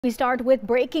We start with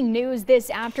breaking news this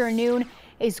afternoon.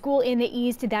 A school in the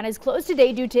east that is closed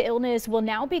today due to illness will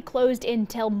now be closed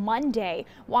until Monday.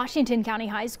 Washington County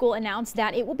High School announced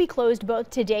that it will be closed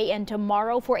both today and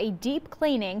tomorrow for a deep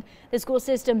cleaning. The school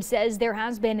system says there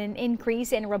has been an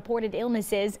increase in reported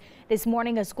illnesses. This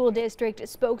morning, a school district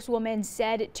spokeswoman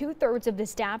said 2/3 of the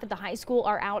staff at the high school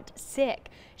are out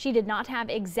sick. She did not have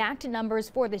exact numbers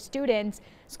for the students.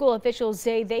 School officials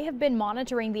say they have been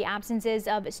monitoring the absences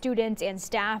of students and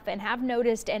staff and have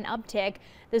noticed an uptick.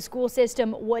 The school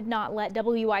system would not let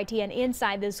WITN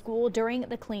inside the school during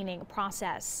the cleaning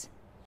process.